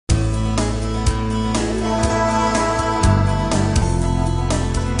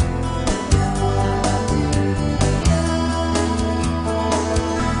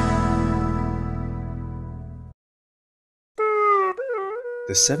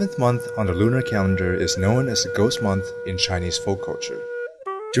The seventh month on the lunar calendar is known as the Ghost Month in Chinese folk culture.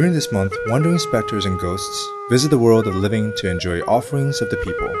 During this month, wandering specters and ghosts visit the world of the living to enjoy offerings of the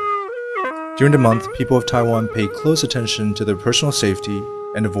people. During the month, people of Taiwan pay close attention to their personal safety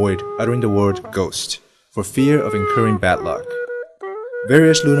and avoid uttering the word ghost for fear of incurring bad luck.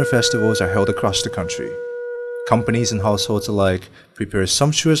 Various lunar festivals are held across the country. Companies and households alike prepare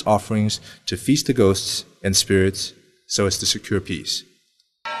sumptuous offerings to feast the ghosts and spirits so as to secure peace.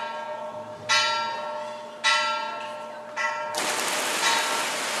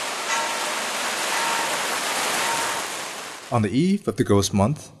 On the eve of the Ghost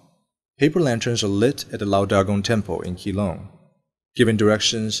Month, paper lanterns are lit at the Lao Dagong Temple in Keelung, giving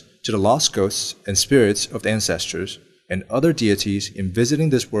directions to the lost ghosts and spirits of the ancestors and other deities in visiting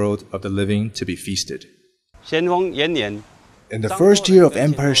this world of the living to be feasted. In the first year of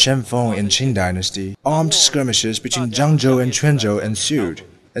Emperor Shenfeng in Qing Dynasty, armed skirmishes between Zhangzhou and Quanzhou ensued,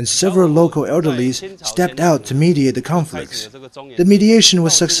 and several local elderlies stepped out to mediate the conflicts. The mediation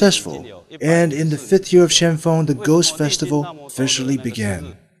was successful, and in the fifth year of Shenfeng, the Ghost Festival officially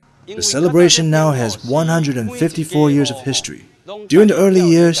began. The celebration now has 154 years of history. During the early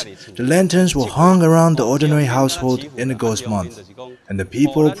years, the lanterns were hung around the ordinary household in the Ghost Month, and the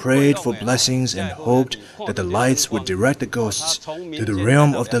people prayed for blessings and hoped that the lights would direct the ghosts to the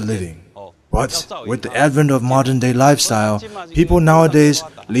realm of the living. But with the advent of modern-day lifestyle, people nowadays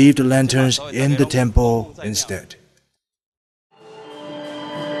leave the lanterns in the temple instead.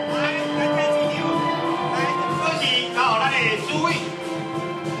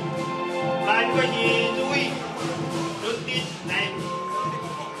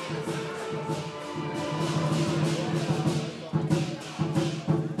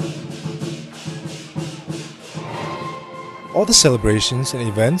 All the celebrations and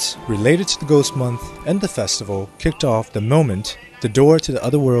events related to the Ghost Month and the festival kicked off the moment the door to the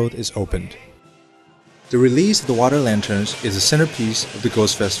other world is opened. The release of the water lanterns is the centerpiece of the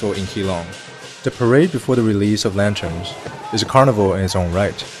Ghost Festival in Keelung. The parade before the release of lanterns is a carnival in its own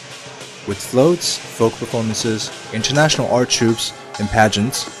right, with floats, folk performances, international art troupes, and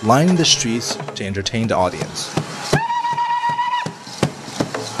pageants lining the streets to entertain the audience.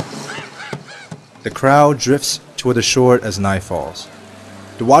 The crowd drifts toward the shore as night falls.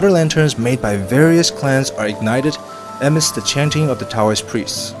 The water lanterns made by various clans are ignited amidst the chanting of the Taoist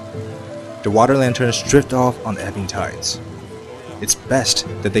priests. The water lanterns drift off on ebbing tides. It's best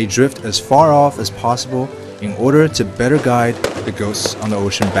that they drift as far off as possible in order to better guide the ghosts on the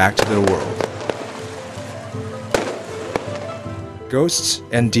ocean back to their world. Ghosts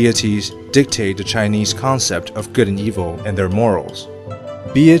and deities dictate the Chinese concept of good and evil and their morals,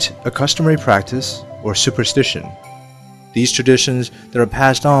 be it a customary practice or superstition. These traditions that are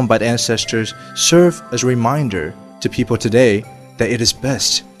passed on by the ancestors serve as a reminder to people today that it is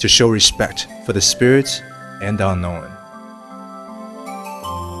best to show respect for the spirits and the unknown.